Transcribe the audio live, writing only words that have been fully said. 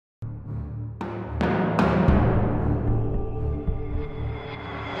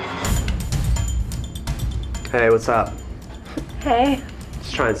Hey, what's up? Hey.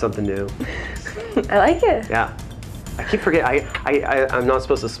 Just trying something new. I like it. Yeah. I keep forgetting. I'm not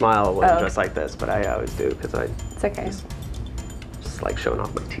supposed to smile when I'm dressed like this, but I always do because It's okay. just like showing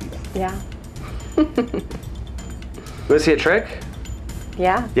off my teeth. Yeah. You want to see a trick?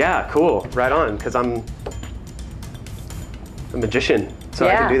 Yeah. Yeah, cool. Right on, because I'm a magician, so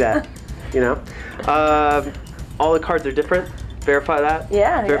I can do that. You know? All the cards are different. Verify that.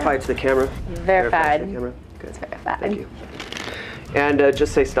 Yeah. Verify it to the camera. Verified. To the camera. Good. It's verified. Thank you. And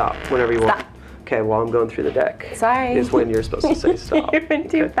just say stop whenever you want. Okay, while I'm going through the deck. Sorry. Is when you're supposed to say stop. You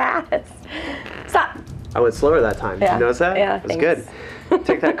went too fast. Stop. I went slower that time. Did you notice that? Yeah, it was good.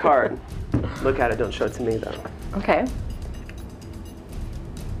 Take that card. Look at it. Don't show it to me, though. Okay.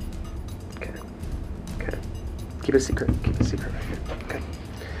 Okay. Okay. Keep it secret. Keep it secret. Okay.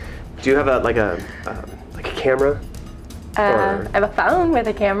 Do you have like a camera? I have a phone with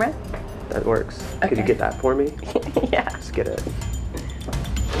a camera. That works. Okay. Could you get that for me? Yeah. Just get it.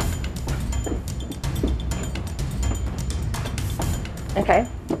 Okay.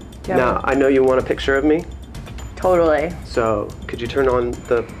 Now, I know you want a picture of me. Totally. So, could you turn on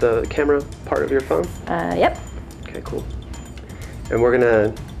the camera part of your phone? Yep. Okay, cool. And we're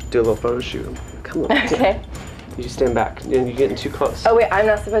gonna do a little photo shoot. Come on. Okay. You just stand back. You're getting too close. Oh wait, I'm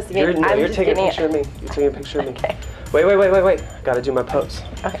not supposed to get. You're taking a picture of me. You're taking a picture of me. Okay. Wait. I gotta do my pose.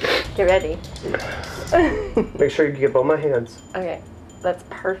 Okay. Get ready. Make sure you get both my hands. Okay. That's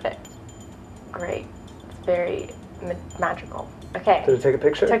perfect. Great. It's very magical. Okay. Did it take a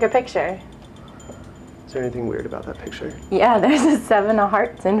picture? Took a picture. Is there anything weird about that picture? Yeah, there's a 7 of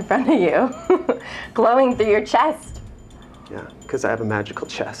hearts in front of you, glowing through your chest. Yeah, because I have a magical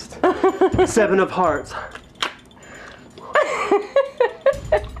chest. 7 of hearts.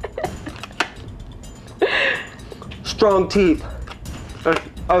 Strong teeth.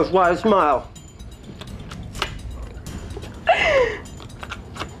 That's why I smile.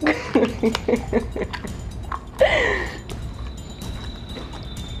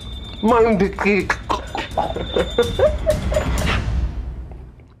 My big.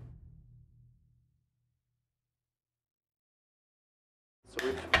 So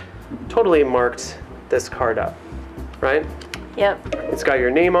we've totally marked this card up, right? Yep. It's got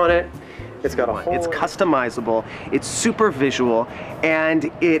your name on it. It's got a whole... It's customizable, it's super visual, and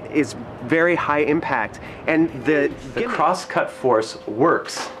it is very high impact. And the cross-cut force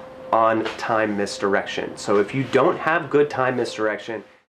works on time misdirection. So if you don't have good time misdirection,